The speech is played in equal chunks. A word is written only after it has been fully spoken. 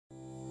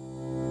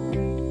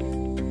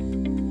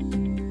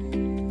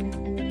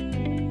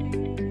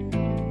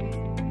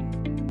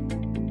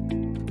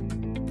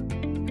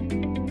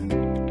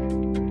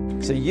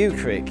So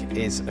UKCRIC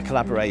is a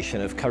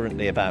collaboration of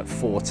currently about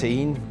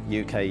 14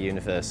 UK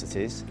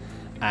universities,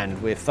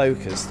 and we're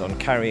focused on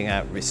carrying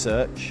out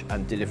research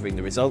and delivering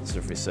the results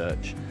of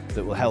research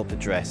that will help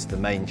address the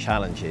main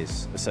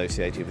challenges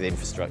associated with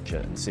infrastructure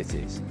and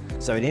cities.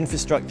 So in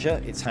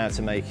infrastructure, it's how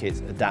to make it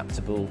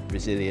adaptable,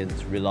 resilient,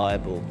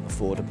 reliable,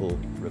 affordable,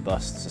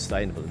 robust,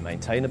 sustainable and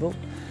maintainable.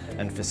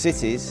 And for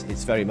cities,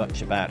 it's very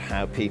much about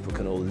how people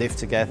can all live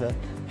together,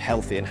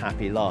 healthy and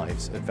happy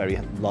lives at very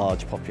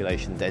large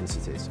population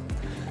densities.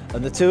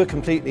 And the two are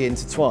completely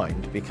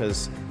intertwined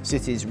because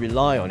cities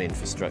rely on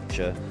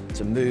infrastructure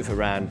to move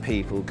around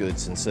people,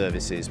 goods and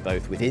services,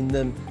 both within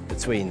them,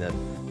 between them,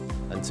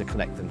 and to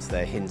connect them to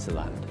their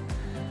hinterland.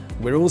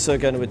 We're also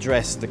going to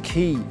address the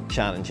key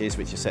challenges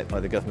which are set by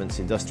the government's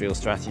industrial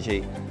strategy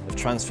of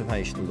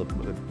transformational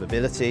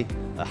mobility,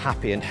 a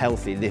happy and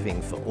healthy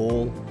living for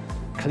all,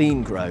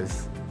 clean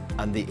growth,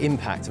 and the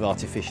impact of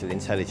artificial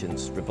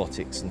intelligence,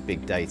 robotics and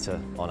big data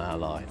on our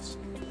lives.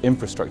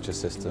 Infrastructure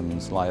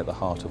systems lie at the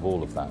heart of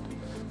all of that.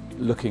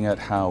 Looking at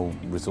how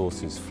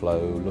resources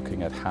flow,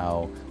 looking at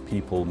how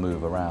people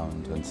move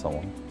around and so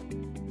on.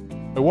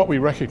 What we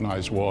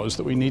recognised was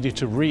that we needed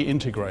to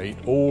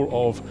reintegrate all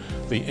of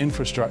the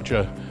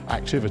infrastructure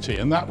activity,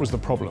 and that was the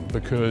problem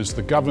because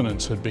the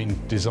governance had been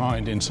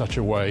designed in such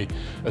a way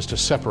as to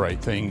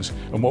separate things,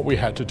 and what we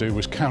had to do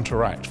was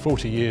counteract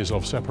 40 years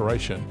of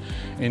separation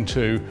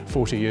into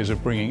 40 years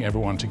of bringing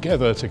everyone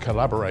together to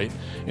collaborate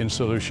in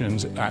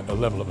solutions at the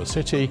level of a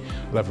city,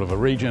 level of a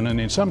region,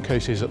 and in some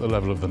cases at the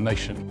level of the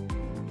nation.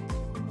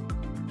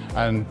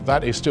 And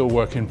that is still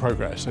work in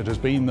progress. It has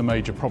been the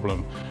major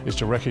problem, is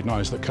to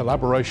recognise that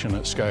collaboration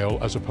at scale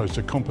as opposed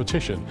to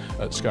competition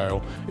at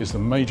scale is the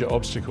major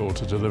obstacle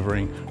to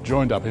delivering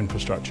joined up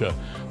infrastructure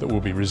that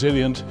will be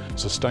resilient,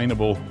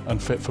 sustainable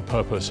and fit for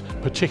purpose,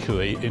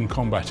 particularly in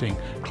combating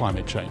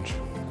climate change.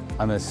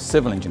 I'm a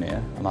civil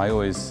engineer and I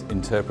always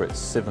interpret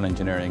civil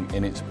engineering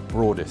in its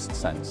broadest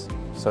sense.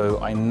 So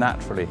I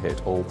naturally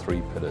hit all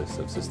three pillars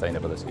of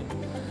sustainability.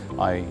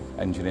 I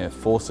engineer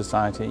for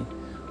society,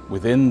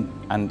 within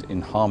and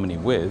in harmony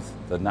with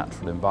the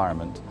natural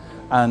environment,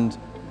 and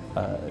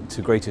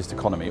to greatest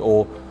economy,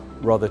 or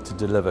rather to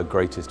deliver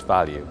greatest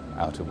value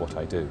out of what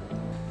I do.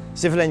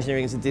 Civil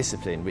engineering is a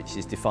discipline which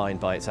is defined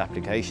by its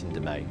application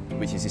domain,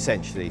 which is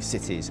essentially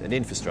cities and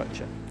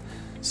infrastructure.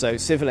 So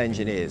civil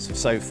engineers have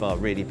so far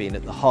really been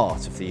at the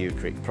heart of the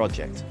UKCRIC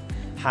project.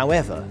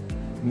 However,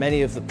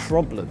 many of the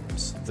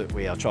problems that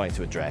we are trying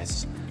to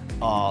address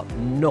are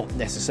not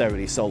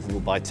necessarily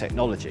solvable by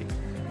technology.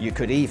 You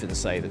could even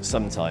say that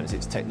sometimes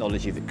it's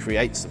technology that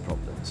creates the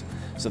problems.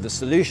 So the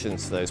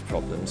solutions to those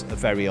problems are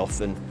very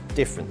often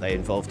different. They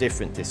involve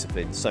different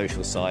disciplines: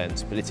 social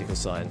science, political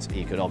science,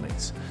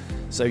 economics.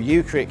 So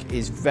UKCRIC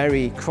is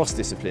very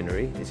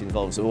cross-disciplinary. It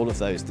involves all of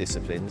those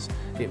disciplines.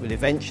 It will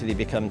eventually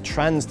become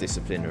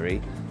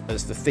transdisciplinary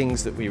as the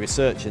things that we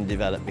research and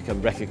develop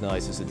become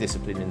recognised as a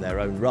discipline in their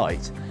own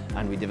right,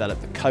 and we develop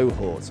the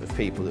cohort of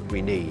people that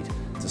we need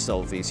to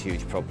solve these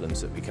huge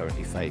problems that we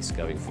currently face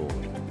going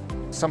forward.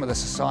 Some of the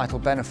societal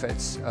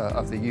benefits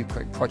of the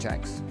UKCRIC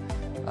projects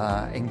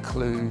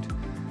include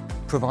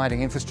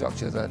providing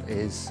infrastructure that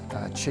is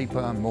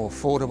cheaper, more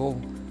affordable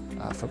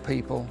for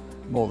people,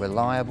 more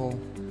reliable,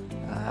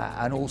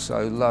 and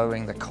also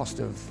lowering the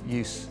cost of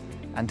use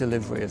and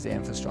delivery of the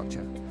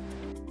infrastructure.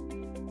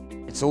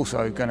 It's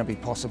also going to be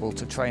possible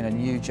to train a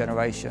new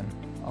generation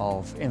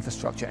of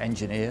infrastructure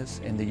engineers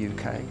in the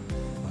UK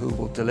who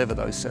will deliver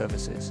those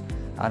services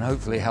and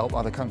hopefully help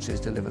other countries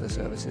deliver the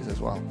services as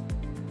well.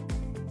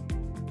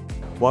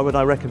 Why would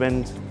I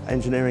recommend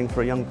engineering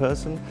for a young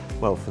person?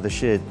 Well, for the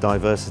sheer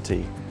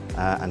diversity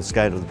and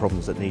scale of the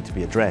problems that need to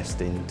be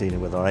addressed in dealing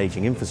with our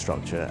ageing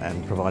infrastructure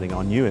and providing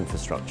our new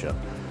infrastructure.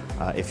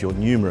 If you're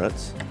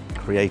numerate,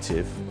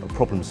 creative, a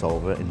problem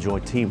solver, enjoy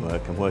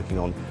teamwork and working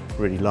on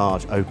really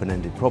large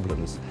open-ended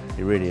problems,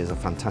 it really is a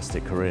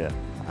fantastic career,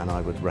 and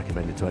I would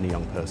recommend it to any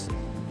young person.